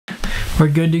We're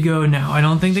good to go now. I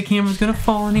don't think the camera's going to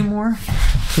fall anymore.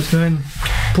 So let's go ahead and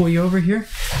pull you over here.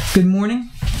 Good morning.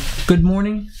 Good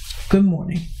morning. Good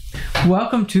morning.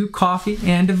 Welcome to Coffee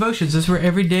and Devotions. This is where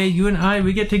every day you and I,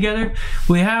 we get together.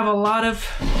 We have a lot of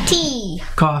tea,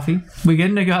 coffee. We get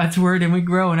into God's Word and we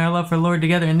grow in our love for the Lord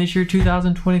together. And this year,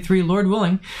 2023, Lord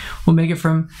willing, we'll make it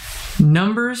from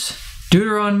Numbers,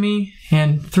 Deuteronomy,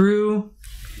 and through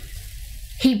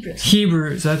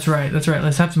Hebrews. That's right.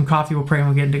 Let's have some coffee. We'll pray and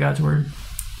we'll get into God's Word.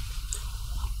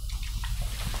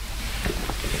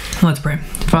 Let's pray.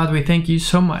 Father, we thank you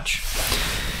so much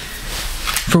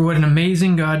for what an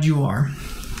amazing God you are.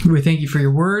 We thank you for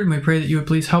your word, and we pray that you would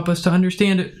please help us to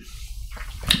understand it.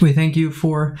 We thank you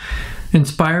for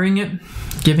inspiring it,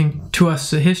 giving to us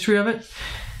the history of it,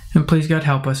 and please, God,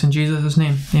 help us. In Jesus'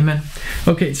 name, amen.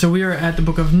 Okay, so we are at the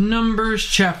book of Numbers,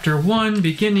 chapter 1,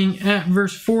 beginning at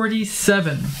verse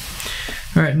 47.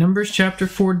 All right, Numbers chapter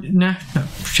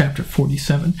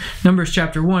 47. Numbers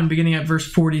chapter 1, beginning at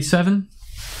verse 47.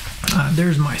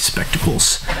 There's my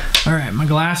spectacles. All right, my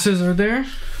glasses are there.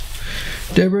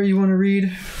 Deborah, you want to read?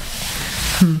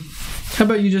 How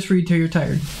about you just read till you're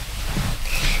tired?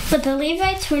 But the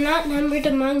Levites were not numbered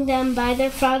among them by their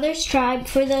father's tribe,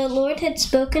 for the Lord had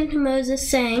spoken to Moses,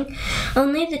 saying,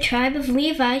 Only the tribe of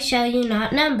Levi shall you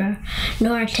not number,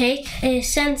 nor take a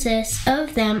census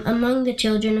of them among the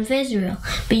children of Israel.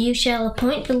 But you shall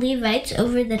appoint the Levites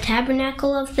over the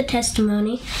tabernacle of the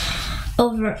testimony,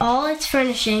 over all its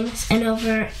furnishings, and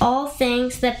over all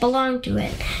things that belong to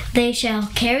it. They shall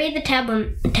carry the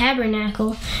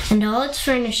tabernacle and all its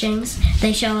furnishings.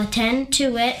 They shall attend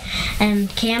to it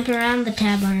and camp around the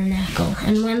tabernacle.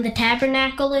 And when the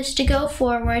tabernacle is to go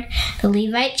forward, the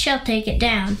Levites shall take it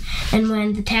down. And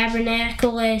when the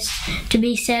tabernacle is to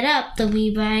be set up, the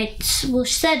Levites will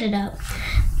set it up.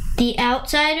 The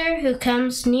outsider who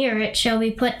comes near it shall be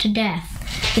put to death.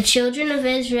 The children of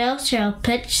Israel shall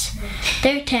pitch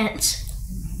their tents,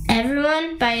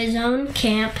 everyone by his own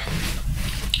camp,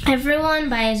 everyone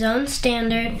by his own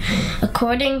standard,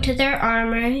 according to their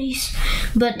armies.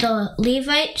 But the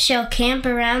Levites shall camp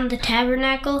around the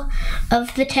tabernacle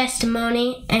of the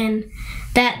testimony, and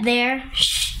that there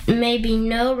may be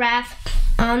no wrath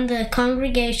on the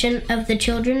congregation of the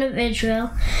children of Israel,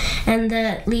 and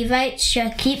the Levites shall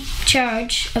keep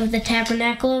charge of the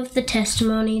tabernacle of the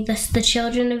testimony. Thus the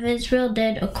children of Israel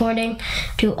did according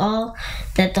to all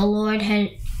that the Lord had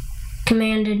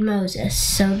commanded Moses.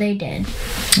 So they did.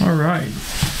 All right.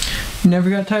 You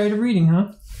never got tired of reading,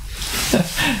 huh?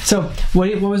 So,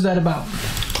 what was that about?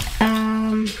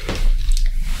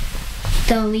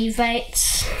 The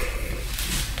Levites.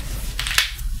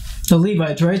 The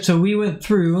Levites, right? So we went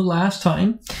through last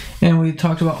time and we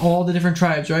talked about all the different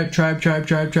tribes, right? Tribe.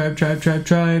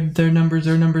 Their numbers.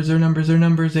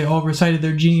 They all recited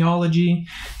their genealogy,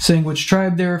 saying which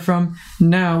tribe they were from.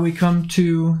 Now we come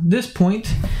to this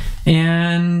point,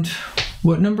 and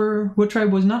what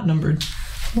tribe was not numbered?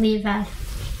 Levi.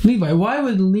 Why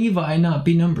would Levi not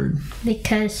be numbered?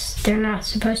 Because they're not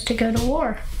supposed to go to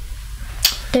war.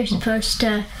 They're supposed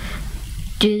to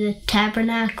do the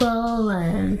tabernacle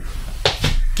and...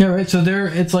 Yeah, right. So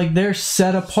they're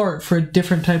set apart for a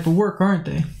different type of work, aren't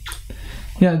they?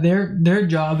 Yeah, their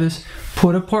job is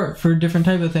put apart for a different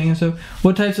type of thing. And so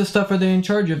what types of stuff are they in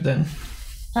charge of then?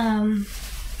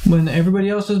 When everybody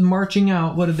else is marching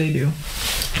out, what do?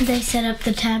 They set up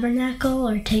the tabernacle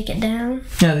or take it down.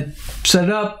 Yeah, they set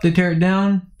it up, they tear it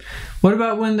down. What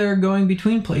about when they're going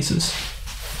between places?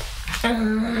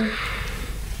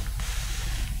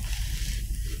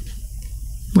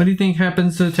 What do you think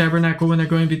happens to the tabernacle when they're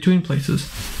going between places?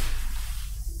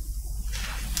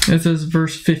 It says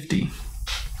verse 50.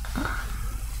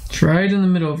 It's right in the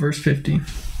middle of verse 50.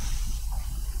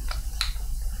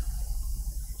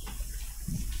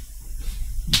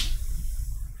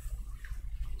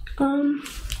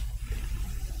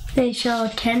 They shall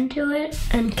attend to it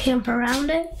and camp around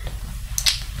it.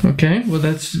 Okay, well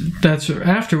that's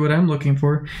after what I'm looking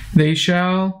for. They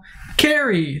shall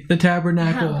carry the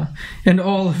tabernacle and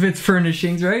all of its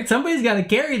furnishings, right? Somebody's got to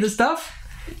carry the stuff.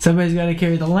 Somebody's got to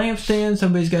carry the lampstand.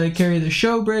 Somebody's got to carry the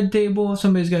showbread table.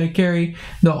 Somebody's got to carry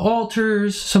the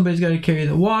altars. Somebody's got to carry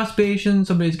the wash basin.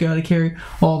 Somebody's got to carry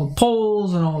all the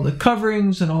poles and all the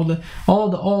coverings and all the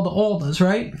aldas,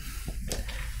 right?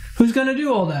 Who's going to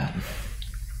do all that?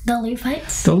 The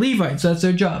Levites. The Levites. That's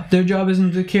their job. Their job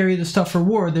isn't to carry the stuff for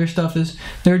war. Their job is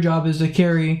to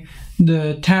carry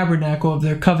the tabernacle of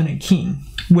their covenant king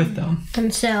with them.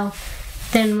 And so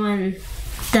then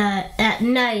at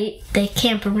night they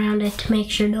camp around it to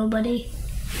make sure nobody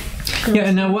goes. Yeah,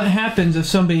 and now what happens if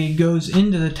somebody goes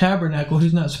into the tabernacle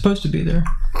who's not supposed to be there?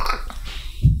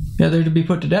 Yeah, they're to be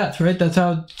put to death, right? That's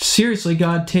how seriously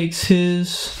God takes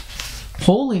his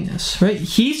holiness, right?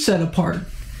 He's set apart.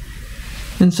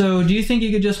 And so, do you think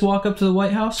you could just walk up to the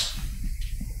White House?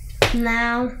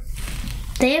 No.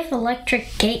 They have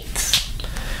electric gates.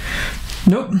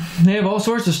 Nope. They have all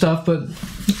sorts of stuff, but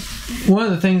one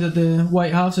of the things at the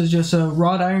White House is just a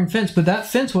wrought iron fence, but that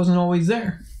fence wasn't always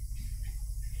there.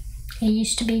 It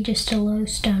used to be just a low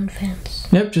stone fence.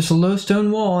 Yep, just a low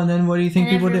stone wall, and then what do you think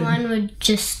people did? Everyone would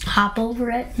just hop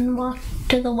over it and walk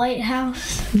to the White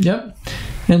House. Yep.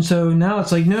 And so now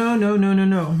it's like, no,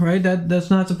 right?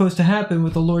 That's not supposed to happen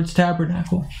with the Lord's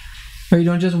tabernacle. Or you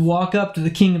don't just walk up to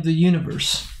the King of the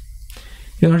universe.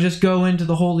 You don't just go into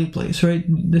the holy place, right?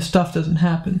 This stuff doesn't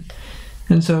happen.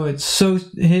 And so it's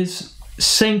his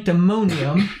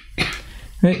sanctimonium,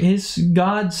 right?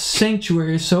 God's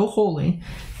sanctuary is so holy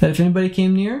that if anybody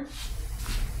came near,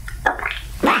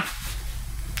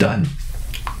 done.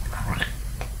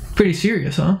 Pretty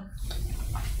serious, huh?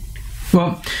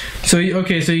 Well, so you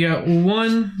got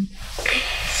one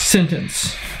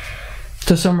sentence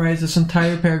to summarize this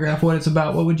entire paragraph, what it's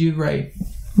about. What would you write?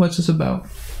 What's this about?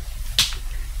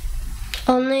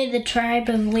 Only the tribe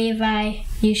of Levi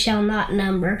you shall not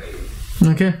number.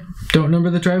 Okay. Don't number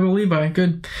the tribe of Levi.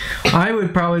 Good. I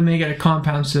would probably make it a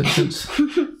compound sentence.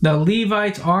 The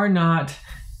Levites are not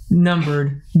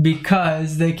numbered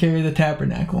because they carry the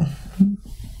tabernacle.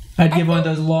 I'd give one of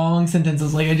those long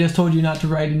sentences like I just told you not to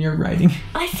write in your writing.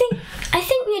 I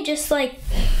think you're just like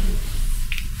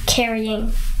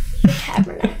carrying the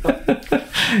tabernacle.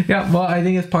 Yeah, well, I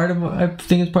think it's part of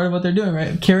what they're doing,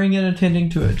 right? Carrying it and attending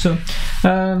to it. So,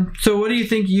 so what do you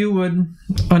think you would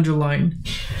underline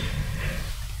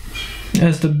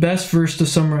as the best verse to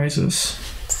summarize this?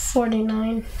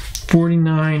 49.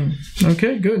 49.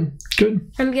 Okay, good.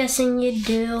 I'm guessing you'd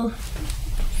do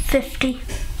 50.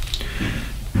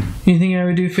 You think I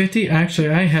would do 50? Actually,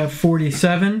 I have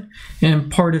 47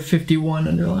 and part of 51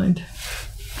 underlined.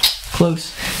 Close.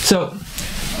 So,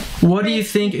 what do you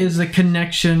think is the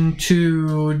connection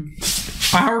to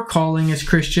our calling as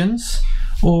Christians,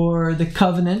 or the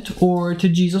covenant, or to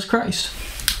Jesus Christ?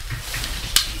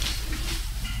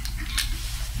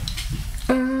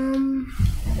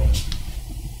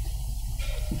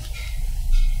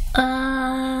 I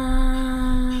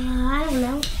don't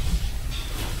know.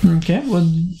 Okay, well,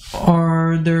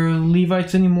 are there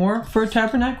Levites anymore for a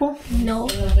tabernacle? No.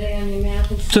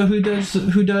 So who does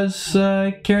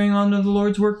carrying on to the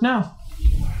Lord's work now?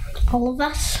 All of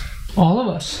us. All of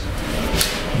us.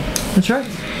 That's right.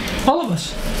 All of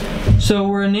us. So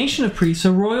we're a nation of priests,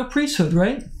 a royal priesthood,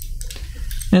 right?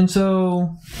 And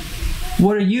so,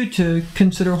 what are you to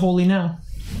consider holy now?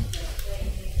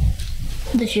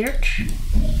 The church.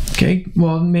 Okay,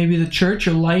 well, maybe the church,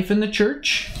 your life in the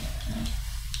church.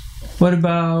 What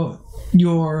about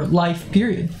your life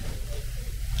period?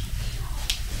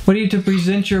 What are you to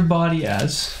present your body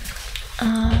as?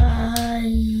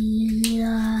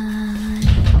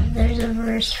 There's a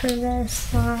verse for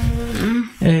this.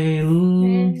 A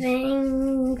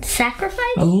living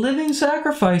sacrifice? A living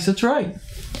sacrifice, that's right.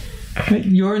 Right?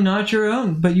 You're not your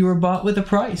own, but you were bought with a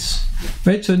price.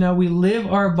 Right? So now we live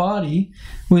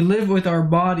with our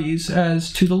bodies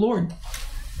as to the Lord.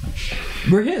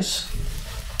 We're His.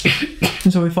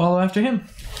 And so we follow after Him.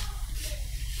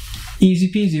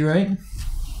 Easy peasy, right?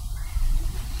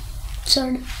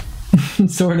 Sort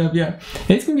of. Sort of, yeah.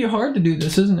 It's going to be hard to do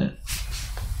this, isn't it?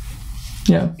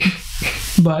 Yeah.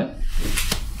 But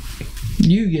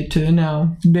you get to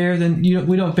now bear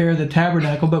we don't bear the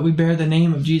tabernacle, but we bear the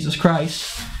name of Jesus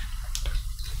Christ.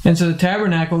 And so the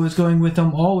tabernacle is going with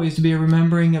them always to be a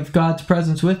remembering of God's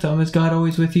presence with them. Is God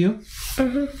always with you?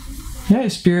 Mm-hmm. Yeah,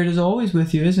 His Spirit is always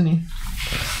with you, isn't He?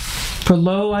 For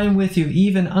lo, I am with you,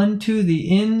 even unto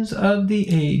the ends of the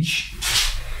age.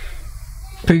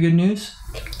 Pretty good news?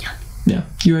 Yeah.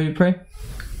 You ready to pray?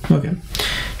 Okay.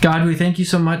 God, we thank you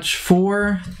so much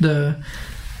for the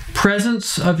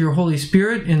presence of your Holy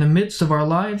Spirit in the midst of our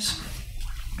lives.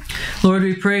 Lord,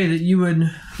 we pray that you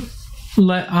would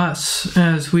let us,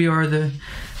 as we are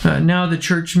now the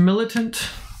church militant,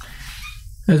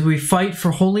 as we fight for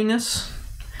holiness,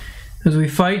 as we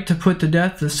fight to put to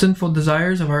death the sinful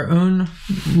desires of our own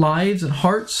lives and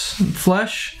hearts and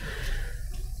flesh,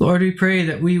 Lord, we pray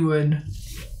that we would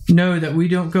know that we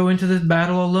don't go into this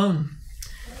battle alone,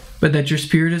 but that your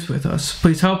Spirit is with us.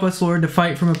 Please help us, Lord, to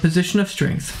fight from a position of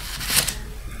strength.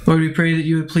 Lord, we pray that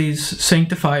you would please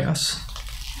sanctify us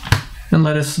and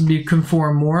let us be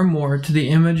conformed more and more to the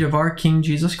image of our King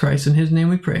Jesus Christ. In His name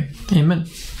we pray. Amen.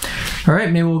 All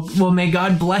right, may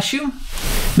God bless you.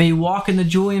 May you walk in the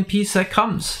joy and peace that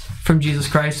comes from Jesus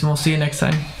Christ, and we'll see you next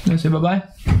time. Say bye-bye.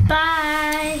 Bye.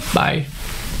 Bye. Bye.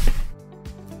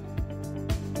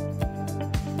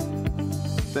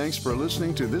 Thanks for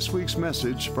listening to this week's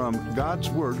message from God's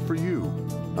Word for You,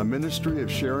 a ministry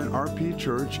of Sharon RP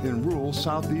Church in rural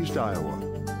southeast Iowa.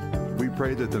 We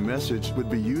pray that the message would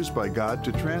be used by God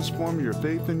to transform your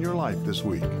faith and your life this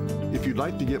week. If you'd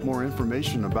like to get more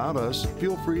information about us,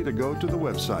 feel free to go to the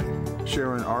website,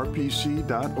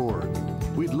 sharonrpc.org.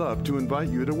 We'd love to invite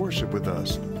you to worship with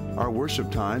us. Our worship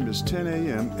time is 10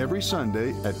 a.m. every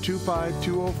Sunday at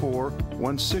 25204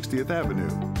 160th Avenue,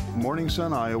 Morning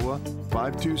Sun, Iowa,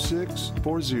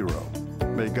 52640.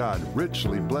 May God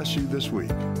richly bless you this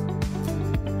week.